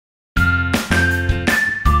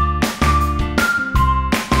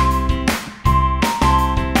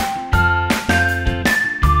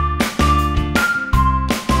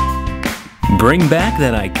Bring back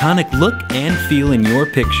that iconic look and feel in your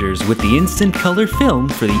pictures with the instant color film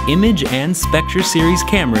for the Image and Spectra series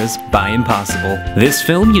cameras by Impossible. This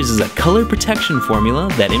film uses a color protection formula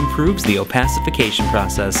that improves the opacification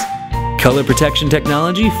process. Color protection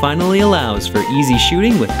technology finally allows for easy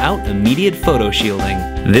shooting without immediate photo shielding.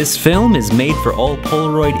 This film is made for all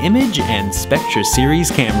Polaroid Image and Spectra series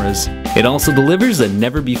cameras. It also delivers a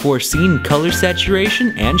never-before-seen color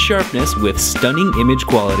saturation and sharpness with stunning image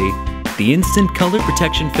quality. The instant color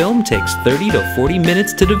protection film takes 30 to 40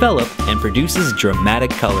 minutes to develop and produces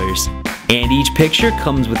dramatic colors. And each picture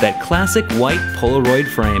comes with that classic white Polaroid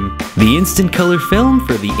frame. The instant color film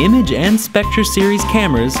for the Image and Spectra series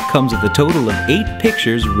cameras comes with a total of 8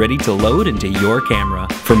 pictures ready to load into your camera.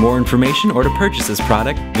 For more information or to purchase this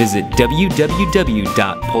product, visit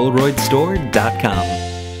www.polaroidstore.com.